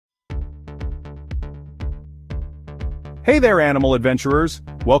Hey there, animal adventurers!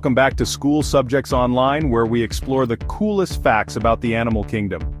 Welcome back to School Subjects Online, where we explore the coolest facts about the animal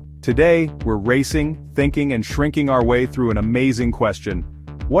kingdom. Today, we're racing, thinking, and shrinking our way through an amazing question.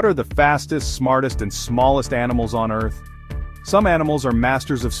 What are the fastest, smartest, and smallest animals on Earth? Some animals are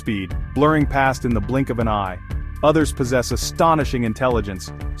masters of speed, blurring past in the blink of an eye. Others possess astonishing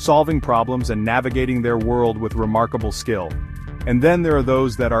intelligence, solving problems and navigating their world with remarkable skill. And then there are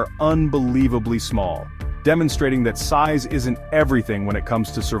those that are unbelievably small, demonstrating that size isn't everything when it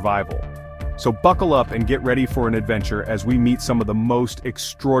comes to survival. So buckle up and get ready for an adventure as we meet some of the most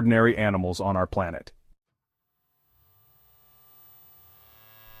extraordinary animals on our planet.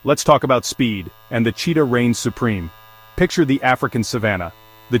 Let's talk about speed, and the cheetah reigns supreme. Picture the African savanna.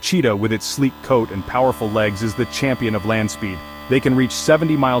 The cheetah, with its sleek coat and powerful legs, is the champion of land speed. They can reach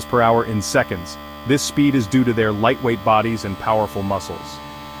 70 miles per hour in seconds. This speed is due to their lightweight bodies and powerful muscles.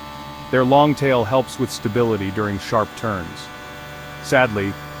 Their long tail helps with stability during sharp turns.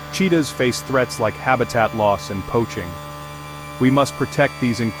 Sadly, cheetahs face threats like habitat loss and poaching. We must protect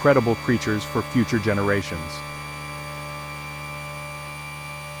these incredible creatures for future generations.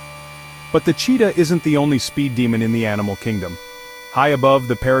 But the cheetah isn't the only speed demon in the animal kingdom. High above,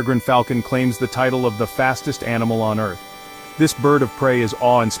 the peregrine falcon claims the title of the fastest animal on Earth. This bird of prey is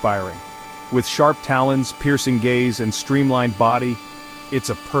awe-inspiring. With sharp talons, piercing gaze, and streamlined body, it's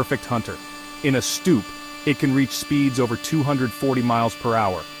a perfect hunter. In a stoop, it can reach speeds over 240 miles per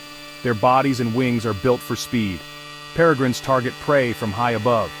hour. Their bodies and wings are built for speed. Peregrines target prey from high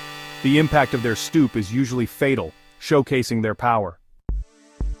above. The impact of their stoop is usually fatal, showcasing their power.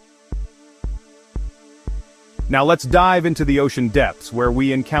 Now let's dive into the ocean depths, where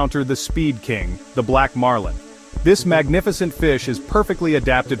we encounter the speed king, the black marlin. This magnificent fish is perfectly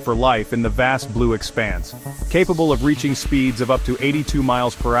adapted for life in the vast blue expanse, capable of reaching speeds of up to 82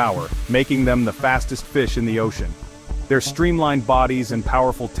 miles per hour, making them the fastest fish in the ocean. Their streamlined bodies and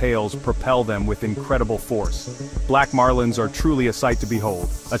powerful tails propel them with incredible force. Black marlins are truly a sight to behold,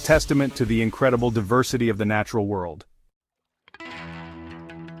 a testament to the incredible diversity of the natural world.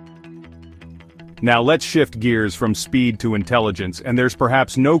 Now let's shift gears from speed to intelligence, and there's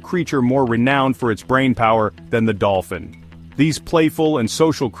perhaps no creature more renowned for its brain power than the dolphin. These playful and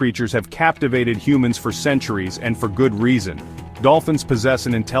social creatures have captivated humans for centuries, and for good reason. Dolphins possess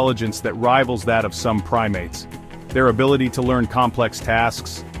an intelligence that rivals that of some primates. Their ability to learn complex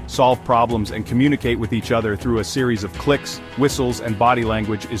tasks, solve problems, and communicate with each other through a series of clicks, whistles, and body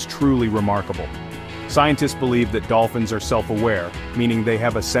language is truly remarkable. Scientists believe that dolphins are self-aware, meaning they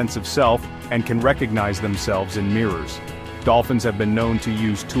have a sense of self and can recognize themselves in mirrors. Dolphins have been known to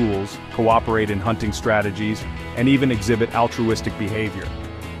use tools, cooperate in hunting strategies, and even exhibit altruistic behavior.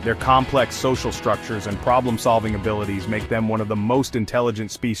 Their complex social structures and problem-solving abilities make them one of the most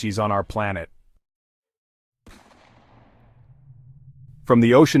intelligent species on our planet. From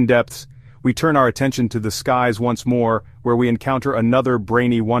the ocean depths, we turn our attention to the skies once more, where we encounter another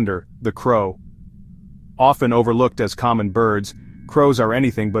brainy wonder, the crow. Often overlooked as common birds, crows are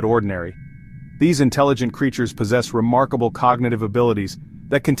anything but ordinary. These intelligent creatures possess remarkable cognitive abilities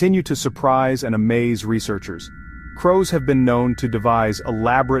that continue to surprise and amaze researchers. Crows have been known to devise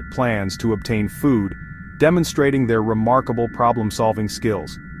elaborate plans to obtain food, demonstrating their remarkable problem-solving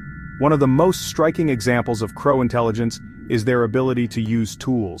skills. One of the most striking examples of crow intelligence is their ability to use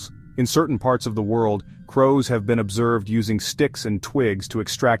tools. In certain parts of the world, crows have been observed using sticks and twigs to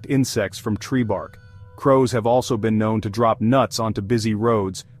extract insects from tree bark. Crows have also been known to drop nuts onto busy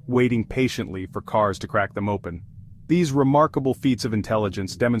roads, waiting patiently for cars to crack them open. These remarkable feats of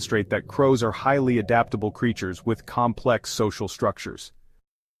intelligence demonstrate that crows are highly adaptable creatures with complex social structures.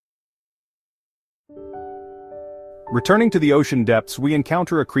 Returning to the ocean depths, we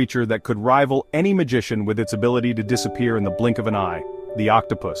encounter a creature that could rival any magician with its ability to disappear in the blink of an eye, the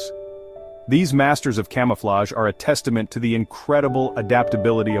octopus. These masters of camouflage are a testament to the incredible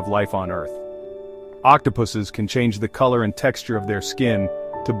adaptability of life on Earth. Octopuses can change the color and texture of their skin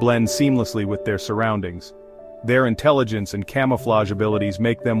to blend seamlessly with their surroundings. Their intelligence and camouflage abilities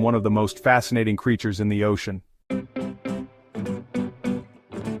make them one of the most fascinating creatures in the ocean.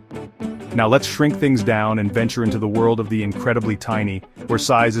 Now let's shrink things down and venture into the world of the incredibly tiny, where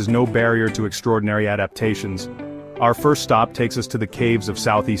size is no barrier to extraordinary adaptations. Our first stop takes us to the caves of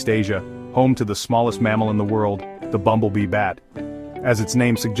Southeast Asia, home to the smallest mammal in the world, the bumblebee bat. As its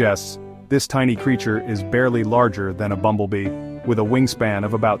name suggests, this tiny creature is barely larger than a bumblebee, with a wingspan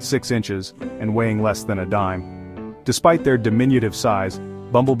of about 6 inches and weighing less than a dime. Despite their diminutive size,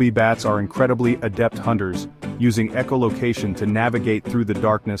 bumblebee bats are incredibly adept hunters, using echolocation to navigate through the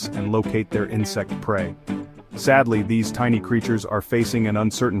darkness and locate their insect prey. Sadly, these tiny creatures are facing an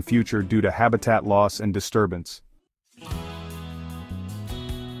uncertain future due to habitat loss and disturbance.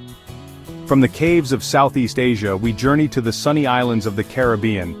 From the caves of Southeast Asia, we journey to the sunny islands of the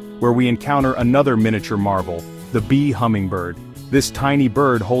Caribbean, where we encounter another miniature marvel, the bee hummingbird. This tiny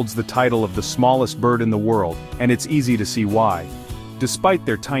bird holds the title of the smallest bird in the world, and it's easy to see why. Despite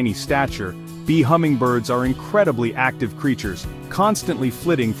their tiny stature, bee hummingbirds are incredibly active creatures, constantly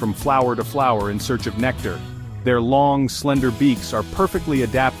flitting from flower to flower in search of nectar. Their long, slender beaks are perfectly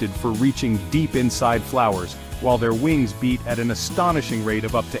adapted for reaching deep inside flowers, while their wings beat at an astonishing rate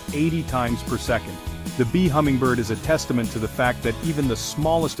of up to 80 times per second. The bee hummingbird is a testament to the fact that even the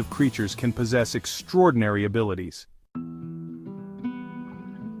smallest of creatures can possess extraordinary abilities.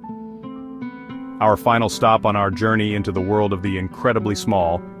 Our final stop on our journey into the world of the incredibly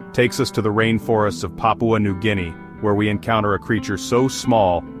small takes us to the rainforests of Papua New Guinea, where we encounter a creature so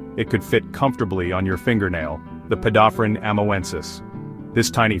small it could fit comfortably on your fingernail, the peregrine amoensis. This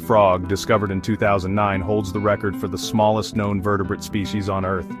tiny frog, discovered in 2009, holds the record for the smallest known vertebrate species on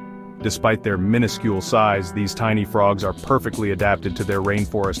Earth. Despite their minuscule size, these tiny frogs are perfectly adapted to their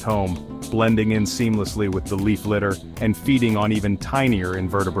rainforest home, blending in seamlessly with the leaf litter and feeding on even tinier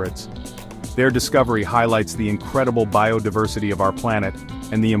invertebrates. Their discovery highlights the incredible biodiversity of our planet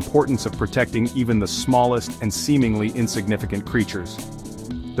and the importance of protecting even the smallest and seemingly insignificant creatures.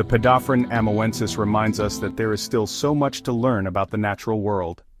 The peregrine amoensis reminds us that there is still so much to learn about the natural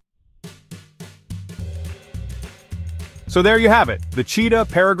world. So there you have it, the cheetah,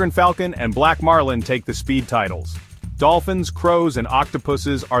 peregrine falcon, and black marlin take the speed titles. Dolphins, crows, and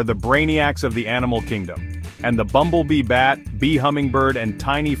octopuses are the brainiacs of the animal kingdom. And the bumblebee bat, bee hummingbird, and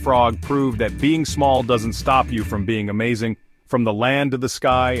tiny frog prove that being small doesn't stop you from being amazing. From the land to the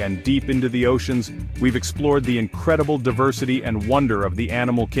sky and deep into the oceans, we've explored the incredible diversity and wonder of the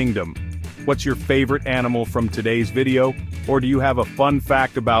animal kingdom. What's your favorite animal from today's video? Or do you have a fun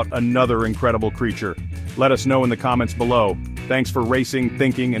fact about another incredible creature? Let us know in the comments below. Thanks for racing,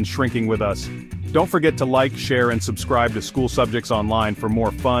 thinking, and shrinking with us. Don't forget to like, share, and subscribe to School Subjects Online for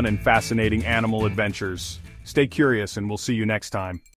more fun and fascinating animal adventures. Stay curious, and we'll see you next time.